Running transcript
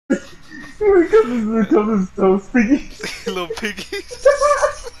Because it's so sticky. Little piggies.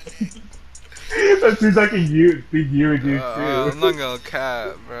 That seems like a thing you would do too. I'm not gonna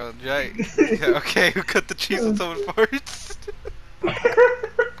cap, bro. Jake. Yeah, okay, who cut the cheese with someone farts?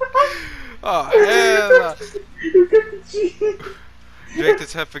 Oh, hell no. Jake the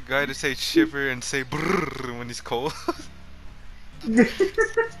type of guy to say shiver and say brrr when he's cold.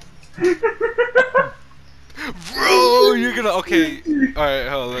 Bro, you're gonna okay. Alright,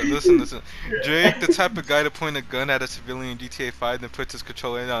 hold on, listen. Jake the type of guy to point a gun at a civilian in GTA 5 then puts his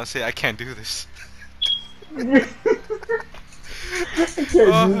controller down and say, I can't do this.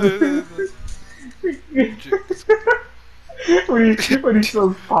 When he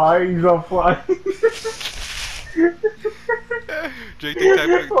throws pie, he's all flying. Jake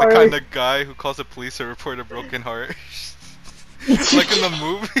the kind of guy who calls the police to report a broken heart. Like in the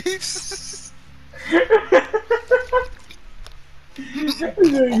movies.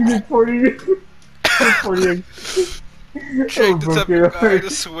 Reporting. Jake the type of guy to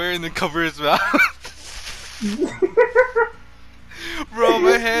swear and then cover his mouth. Bro,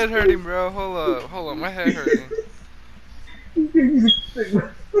 my head hurting, bro. Hold up, my head hurting.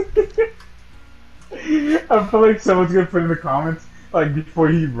 I feel like someone's gonna put in the comments, like before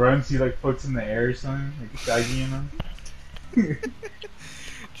he runs, he like floats in the air or something, like shagging him.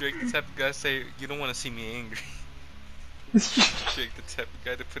 Drake the type of guy to say, you don't want to see me angry. Drake the type of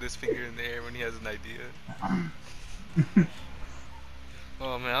guy to put his finger in the air when he has an idea.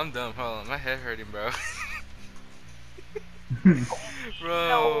 Oh man, I'm dumb. Hold on, my head hurting, bro. Bro.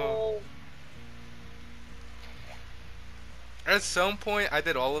 No. At some point, I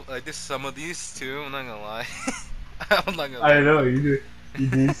did some of these too. I'm not gonna lie. I'm not gonna lie. I know you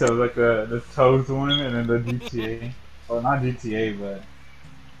do so like the Toads one and then the GTA. Well, not GTA, but.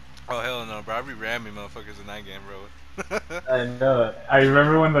 Oh hell no, bro! I be ramming motherfuckers in that game, bro. I know. I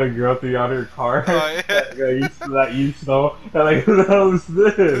remember when the girl threw out her car. Oh, yeah. that you stole. Like, who the hell is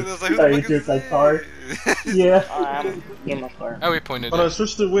this? Like, you took that car. Yeah. I'm getting my car. Oh, we pointed. Oh,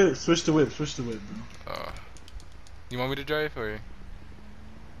 switch the whip, bro. You want me to drive or?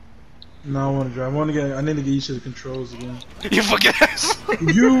 No, I want to drive. I need to get used to the controls again. You fucking ass.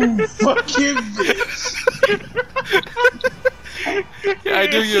 You fucking bitch. Yeah, I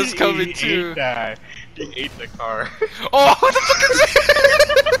knew you was coming too. He ate the car. Oh, what the fuck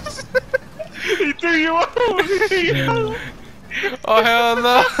is this? He threw you out! Oh, hell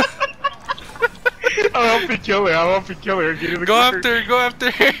no. I'll help you kill her. Get in the car. Go after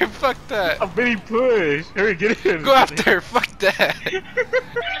her. Fuck that. I'm being pushed. Hurry, get in. Go after her. Fuck that.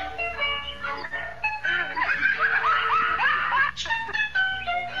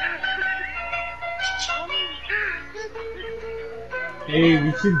 Hey,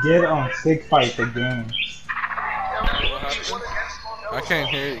 we should get on Stick Fight the game. I can't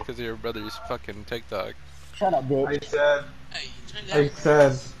hear you because of your brother's fucking TikTok. Shut up, bitch. I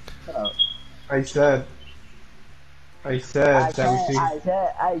said that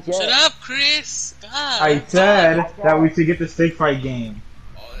we should. Shut up, Chris. God. I said that we should get the Stick Fight game.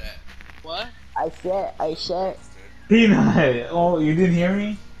 What? I said. Peanut. Oh, you didn't hear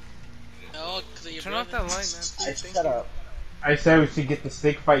me? No, because of your Turn off that light, man. Shut up. I said we should get the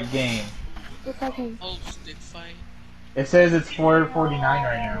Stick Fight game. Oh, stick fight. It says it's $4.49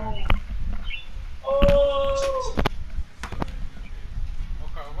 right now.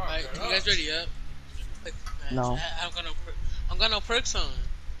 Alright, you guys ready up? No. I'm gonna perks on.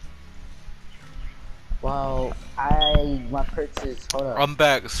 Well, my perks is, hold up. I'm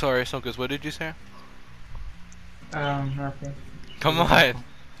back. Sorry, Sonkas. What did you say? Nothing. Come on. I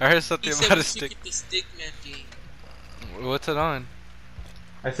heard something about a stick. Get the Stickman game. What's it on?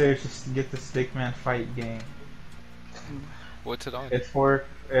 I say we should get the Stickman Fight game. What's it on? It's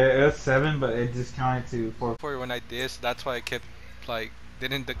it's 7, but it discounted to 4. For when I did, so that's why I kept like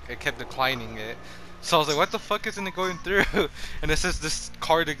it kept declining it. So I was like, what the fuck isn't it going through? And it says this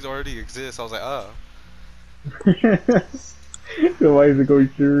card already exists. I was like, oh. So why is it going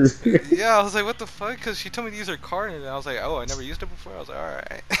through? Yeah, I was like, what the fuck? Because she told me to use her card, and I was like, oh, I never used it before. I was like,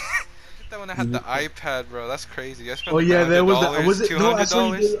 alright. That when I had the iPad, bro. That's crazy. I spent there was $100, was it? No, I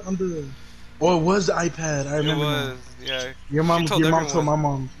saw you $200. did it on the. Oh, it was the iPad. I remember. It was, yeah. Your mom told my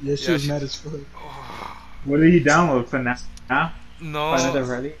mom. Yeah, she was she- mad as fuck. What did he download for now? No,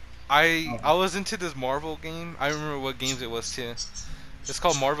 Ready? I was into this Marvel game. I remember what games it was too. It's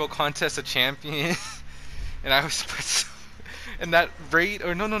called Marvel Contest of Champions, and I was and that raid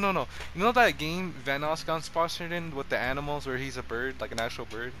or no. You know that game Vanos got sponsored in with the animals where he's a bird, like an actual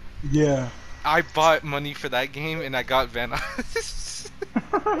bird. Yeah. I bought money for that game and I got Venom.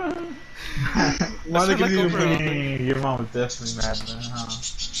 Your mom was definitely mad then, huh?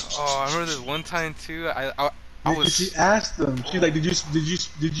 Oh, I remember this one time too. I was. She asked him. She's like, did you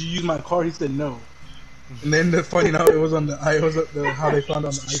use my car? He said no. And then the funny out it was on the how they found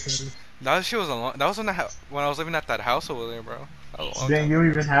on the iPad. That shit was a long. That was when I was living at that house over there, bro. Dang, you don't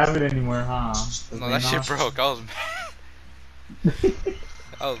even have it anymore, huh? No, that shit broke. I was mad.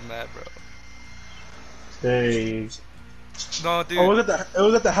 I was mad, bro. Hey. No, dude. Oh, it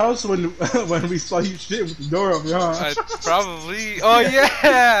was at the house when when we saw you shit with the door open, huh? Probably. Oh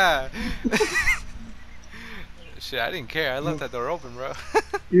yeah. Shit, I didn't care. I left that door open, bro.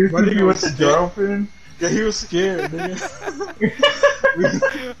 You think you left the door open? Yeah, he was scared, nigga.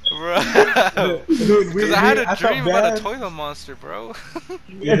 Bro. Because I had a dream about a toilet monster, bro.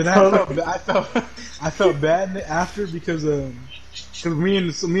 Yeah, then I felt bad after because me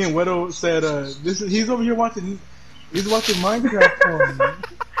and Wedo said he's over here watching Minecraft for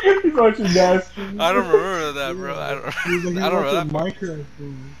me. He's watching nasty. I don't remember that, bro. I don't remember that. Minecraft.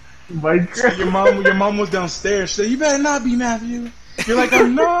 Minecraft. Your mom was downstairs. She said, "You better not be Matthew." You're like,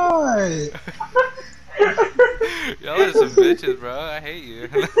 "I'm not." Y'all are some bitches, bro. I hate you.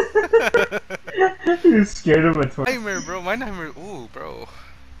 You're scared of a toilet. Nightmare, bro. My nightmare. Ooh, bro.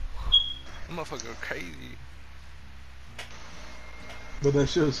 That motherfucker go crazy. But that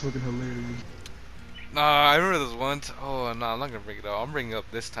shit was fucking hilarious. Nah, I remember this one. Oh, no, I'm not gonna bring it up. I'm bringing it up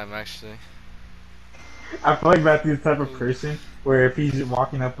this time, actually. I feel like Matthew's the type of person where if he's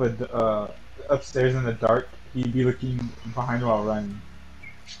walking up upstairs in the dark, he'd be looking behind while running.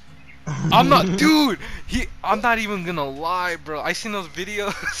 I'm not, dude. I'm not even gonna lie, bro. I seen those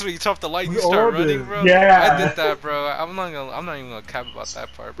videos where you turn off the light and you start running, bro. Yeah, I did that, bro. I'm not even gonna cap about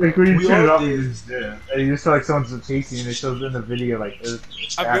that part, bro. Like when you turn it off, you just feel like someone's chasing you, and it shows in the video like.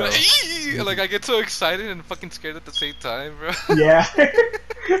 I feel like I get so excited and fucking scared at the same time, bro. Yeah.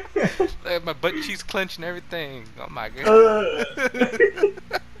 Like my butt cheeks clench and everything. Oh my god. Oh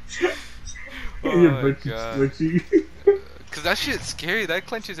Your my butt god. cheeks. Cause that shit's scary. That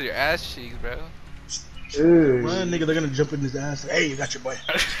clenches your ass cheeks, bro. Run, nigga, they're gonna jump in his ass. Hey, you got your boy.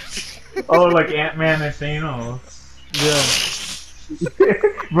 Oh, like Ant-Man and Thanos. Yeah.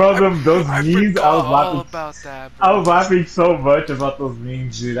 Bro, those memes, I was laughing. About that, bro. I was laughing so much about those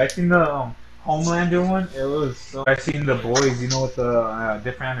memes, dude. I seen the Homelander one. It was so. I seen the boys, you know, with the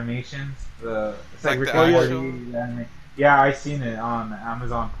different animations. It's like Rick and Morty. Yeah, I seen it on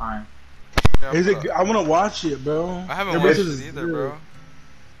Amazon Prime. Yeah, Is it? I wanna watch it, bro. I haven't watched it either, bro.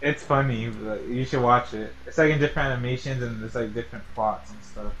 It's funny. But you should watch it. It's like in different animations and it's like different plots and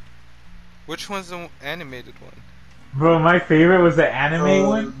stuff. Which one's the animated one? Bro, my favorite was the anime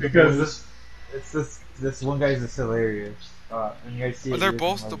one because this one guy's just hilarious. And you guys see they're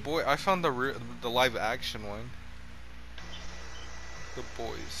both the boy. I found the live action one. The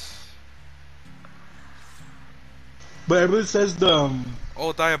boys. But everybody says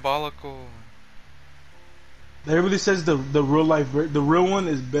Oh, Diabolical. Everybody says the real life, the real one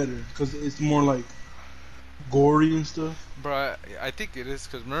is better because it's more like gory and stuff. Bro, I think it is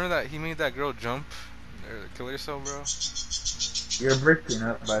because remember that he made that girl jump or kill herself, bro. You're breaking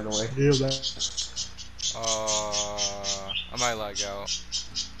up, by the way. Yeah, I might lag out.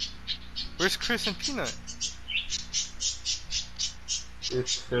 Where's Chris and Peanut?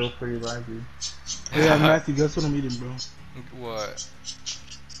 It's still pretty lively. Yeah, Matthew, that's what I'm eating, bro. What?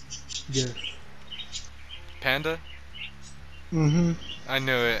 Yes. Panda? Mm-hmm. I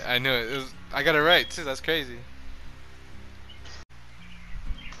knew it. I got it right too. That's crazy.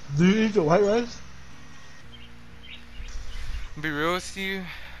 Do you eat the white rice? Be real with you,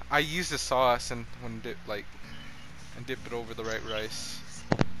 I use the sauce and dip it over the right rice.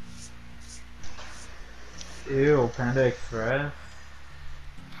 Ew, Panda Express.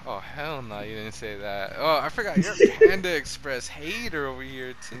 Oh hell no, you didn't say that. Oh, I forgot you're a Panda Express hater over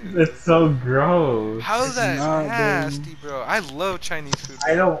here too. It's so gross. How is that nasty, bro? I love Chinese food.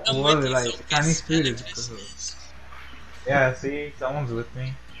 I don't love it. Like Chinese food is gross. Yeah, see, someone's with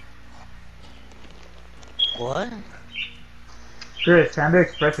me. What? Chris, Panda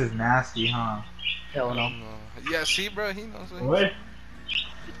Express is nasty, huh? Hell no. Yeah, see, bro, he knows what.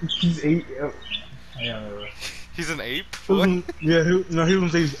 He's 8. Oh. Yeah, he's an ape? What? Yeah, he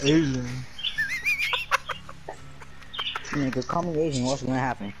wouldn't say he's Asian. Nigga, call me Asian, what's gonna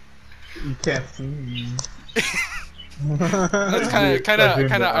happen? You can't see me. That's kind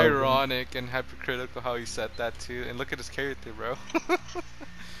of ironic and hypocritical how he said that too. And look at his character, bro.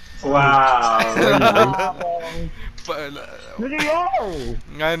 Wow. But, look at yours!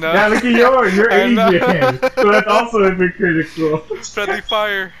 I know. Yeah, look at yours. You're Asian. So that's also hypocritical. Friendly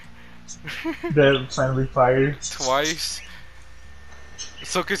fire. The friendly fire. Twice.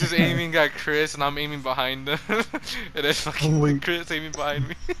 Sonkas is aiming at Chris and I'm aiming behind him. And then fucking Holy- Chris aiming behind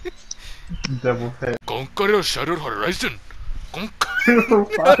me. Double hit. Conqueror Shattered Horizon. Conqueror.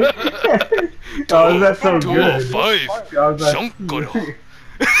 Oh, that's so good. 205. That was like Sonko.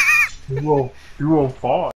 205.